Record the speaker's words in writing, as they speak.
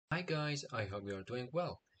Hi guys, I hope you are doing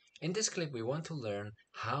well. In this clip we want to learn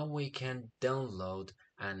how we can download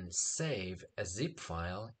and save a zip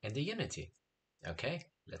file in the Unity. Okay,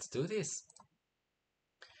 let's do this.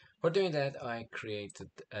 For doing that I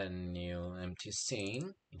created a new empty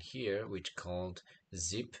scene in here which called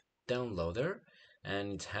zip downloader,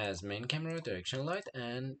 and it has main camera, direction light,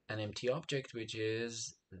 and an empty object which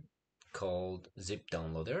is called zip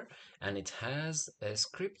downloader, and it has a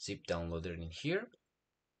script zip downloader in here.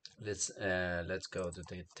 Let's go to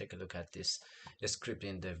take a look at this script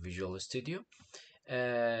in the Visual Studio.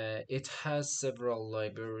 It has several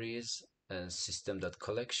libraries: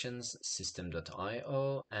 system.collections,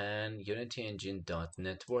 system.io, and Unity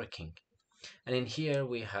Engine.networking. And in here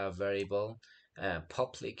we have variable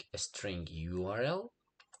public string URL,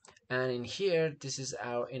 and in here this is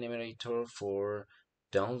our enumerator for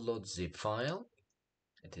download zip file.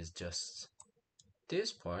 It is just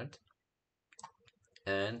this part.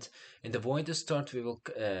 And in the void start, we will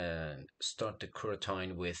start the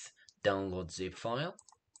coroutine with download zip file,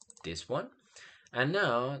 this one. And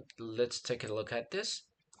now let's take a look at this.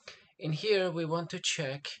 In here, we want to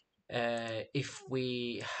check if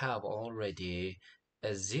we have already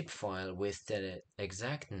a zip file with the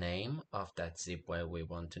exact name of that zip file we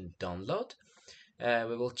want to download.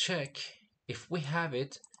 We will check if we have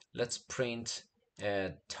it. Let's print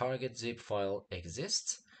target zip file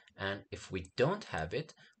exists, and if we don't have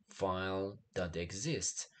it,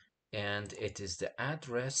 file.exist, and it is the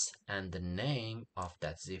address and the name of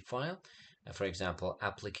that zip file. For example,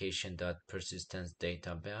 application.persistence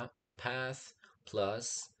data path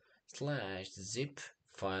plus slash zip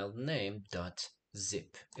file name dot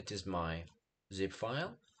zip. It is my zip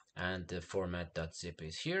file, and the format.zip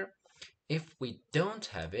is here. If we don't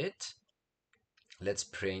have it, let's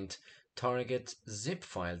print target zip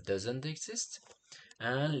file doesn't exist,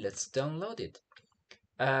 and let's download it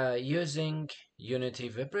using Unity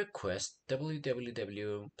web request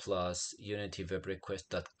www plus unity web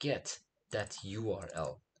request.get that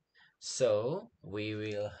URL. So we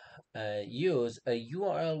will use a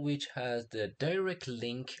URL which has the direct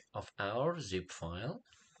link of our zip file,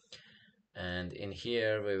 and in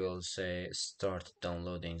here we will say start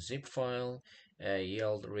downloading zip file,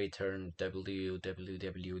 yield return www.send,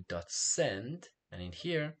 and in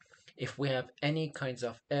here if we have any kinds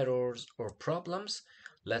of errors or problems,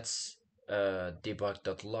 let's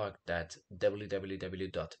debug.log that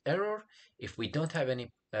www.error. If we don't have any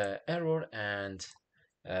error and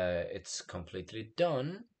it's completely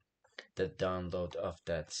done, the download of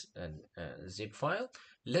that zip file,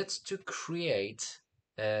 let's to create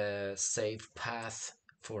a safe path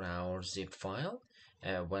for our zip file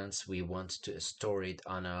once we want to store it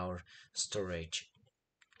on our storage.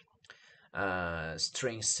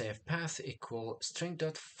 String safe path equal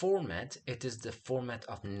string.format. It is the format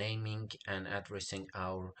of naming and addressing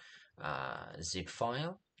our zip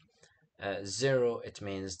file. 0, it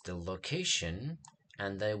means the location,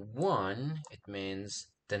 and the 1, it means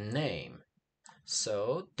the name.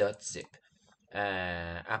 So .zip,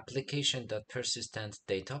 application.persistent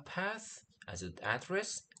data path as an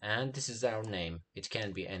address, and this is our name. It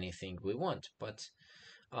can be anything we want, but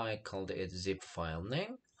I called it zip file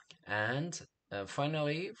name. And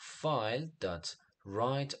finally,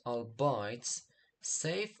 file.write all bytes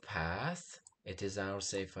safe path. It is our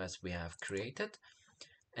safe path we have created,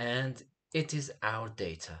 and it is our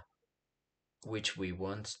data which we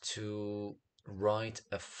want to write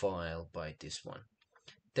a file by this one,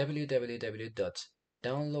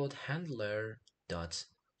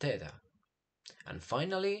 www.downloadhandler.data. And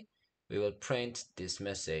finally, we will print this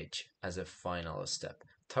message as a final step: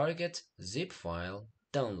 target zip file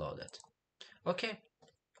downloaded. Okay,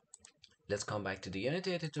 let's come back to the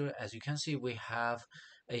Unity editor. As you can see, we have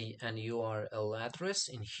an URL address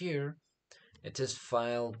in here. It is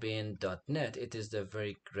filebin.net. It is the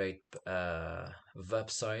very great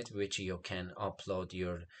website which you can upload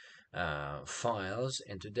your files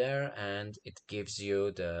into there, and it gives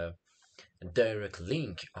you the direct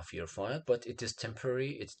link of your file, but it is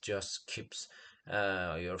temporary. It just keeps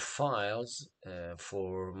your files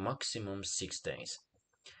for maximum 6 days,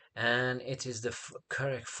 and it is the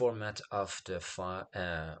correct format of the file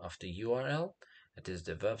of the URL. It is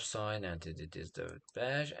the website, and it is the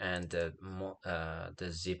badge, and the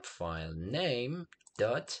zip file name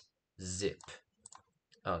dot zip.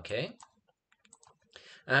 Okay,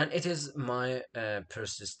 and it is my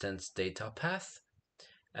persistence data path,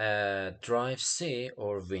 drive C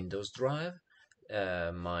or Windows Drive,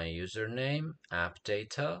 my username, app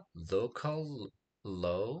data, local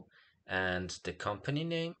low, and the company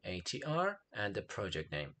name ATR, and the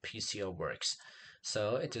project name PCO Works.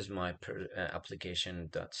 So it is my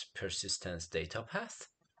application.persistence data path.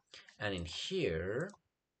 And in here,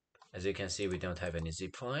 as you can see, we don't have any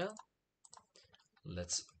zip file.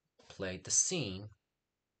 Let's play the scene.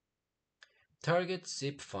 Target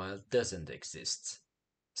zip file doesn't exist.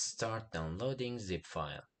 Start downloading zip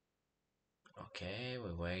file. Okay,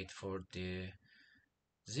 we wait for the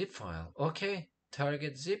zip file. Okay,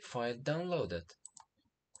 target zip file downloaded.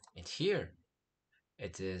 And here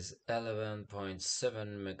it is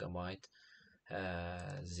 11.7 megabyte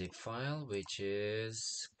zip file, which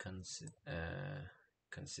is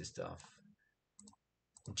consists of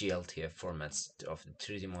GLTF formats of the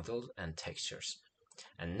 3D model and textures.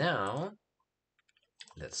 And now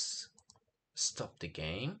let's stop the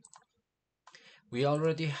game. We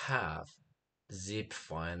already have zip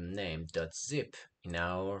file name .zip in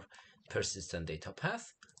our persistent data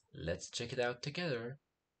path. Let's check it out together.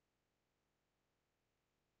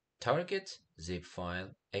 Target zip file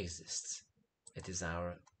exists. It is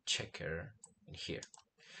our checker in here.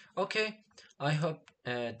 Okay, I hope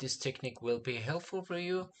this technique will be helpful for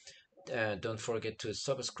you. Don't forget to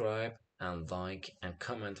subscribe and like and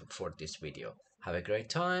comment for this video. Have a great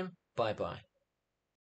time. Bye bye.